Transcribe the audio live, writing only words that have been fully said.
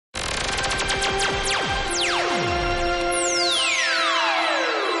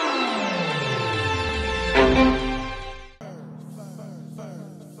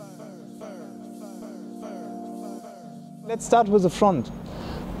let's start with the front.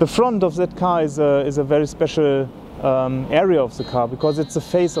 The front of that car is a very special area of the car because it's the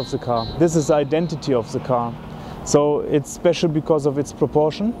face of the car. This is the identity of the car. So it's special because of its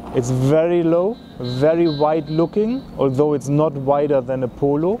proportion. It's very low, very wide looking, although it's not wider than a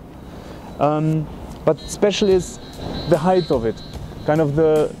Polo. But special is the height of it. Kind of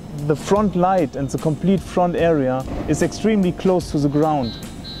the front light and the complete front area is extremely close to the ground,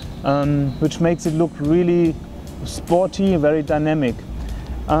 which makes it look really sporty, very dynamic.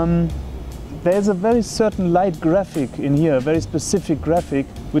 There's a very certain light graphic in here, a very specific graphic,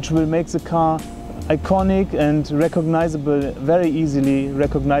 which will make the car iconic and recognizable, very easily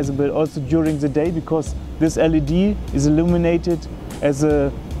recognizable also during the day, because this LED is illuminated as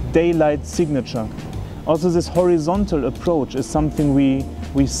a daylight signature. Also, this horizontal approach is something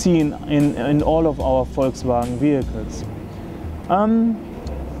we see in all of our Volkswagen vehicles.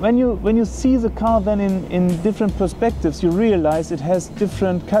 When you see the car then in different perspectives, you realize it has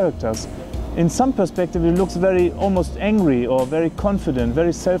different characters. In some perspective it looks very almost angry or very confident,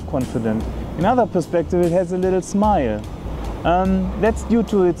 very self-confident. In other perspective it has a little smile. That's due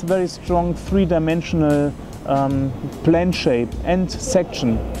to its very strong three-dimensional plan shape and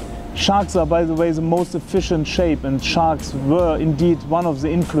section. Sharks are, by the way, the most efficient shape, and sharks were indeed one of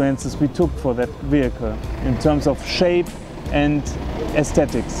the influences we took for that vehicle in terms of shape and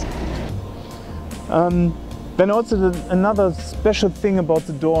aesthetics. Then also another special thing about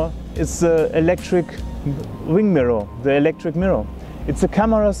the door is the electric wing mirror, the electric mirror. It's a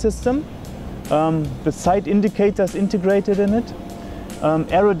camera system, the side indicators integrated in it,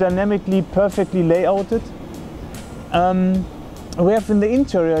 aerodynamically perfectly layouted. We have in the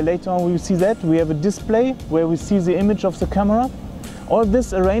interior, later on we will see that, we have a display where we see the image of the camera. All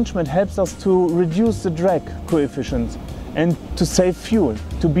this arrangement helps us to reduce the drag coefficient and to save fuel,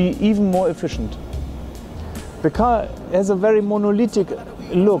 to be even more efficient. The car has a very monolithic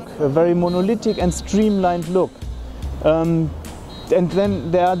look, a very monolithic and streamlined look. And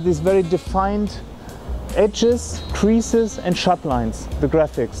then there are these very defined edges, creases and shut lines, the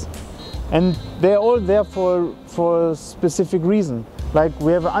graphics. And they're all there for a specific reason. Like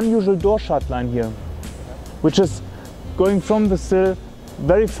we have an unusual door shut line here, which is going from the sill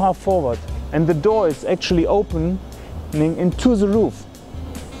very far forward. And the door is actually opening into the roof.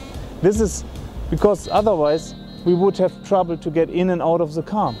 This is because otherwise we would have trouble to get in and out of the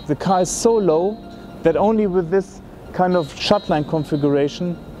car. The car is so low that only with this kind of shut line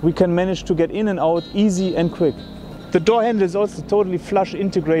configuration we can manage to get in and out easy and quick. The door handle is also totally flush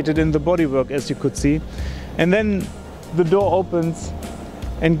integrated in the bodywork, as you could see. And then the door opens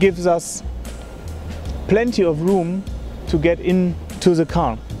and gives us plenty of room to get into the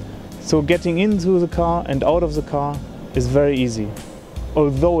car. So getting into the car and out of the car is very easy,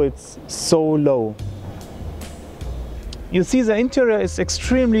 although it's so low. You see the interior is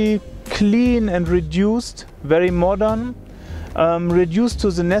extremely clean and reduced, very modern. Reduced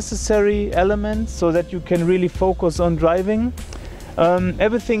to the necessary elements so that you can really focus on driving.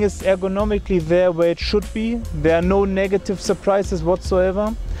 Everything is ergonomically there where it should be. There are no negative surprises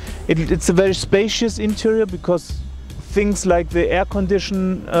whatsoever. It's a very spacious interior because things like the air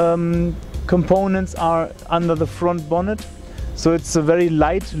condition components are under the front bonnet. So it's a very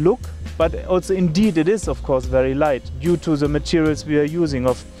light look, but also indeed it is of course very light due to the materials we are using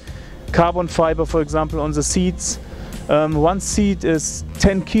of carbon fiber, for example, on the seats. One seat is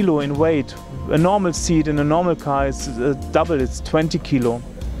 10 kilo in weight. A normal seat in a normal car is double, it's 20 kilo.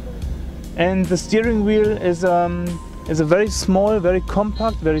 And the steering wheel is a very small, very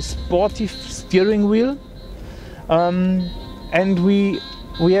compact, very sporty steering wheel. And we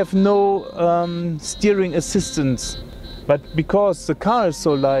have no steering assistance. But because the car is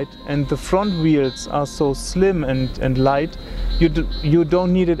so light and the front wheels are so slim and light, you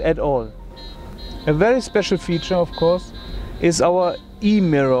don't need it at all. A very special feature, of course, is our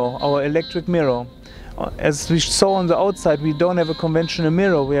e-mirror, our electric mirror. As we saw on the outside, we don't have a conventional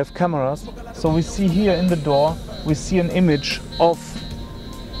mirror, we have cameras. So we see here in the door, we see an image of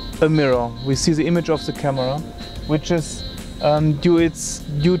a mirror. We see the image of the camera, which is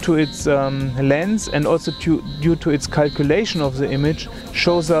due to its lens and also due to its calculation of the image,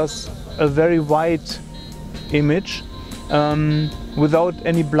 shows us a very wide image without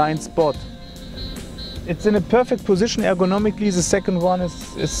any blind spot. It's in a perfect position ergonomically. The second one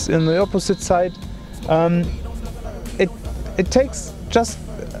is in the opposite side. It takes just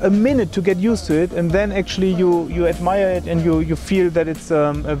a minute to get used to it, and then actually you admire it and you feel that it's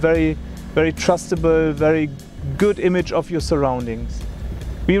a very trustable, very good image of your surroundings.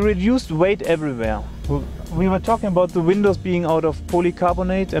 We reduced weight everywhere. We were talking about the windows being out of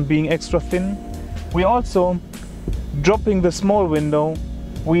polycarbonate and being extra thin. We also dropping the small window,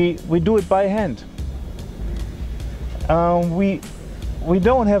 we do it by hand. We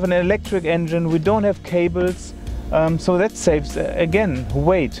don't have an electric engine, we don't have cables, so that saves again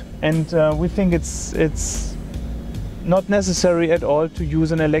weight, and we think it's not necessary at all to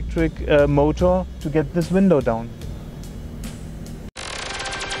use an electric motor to get this window down.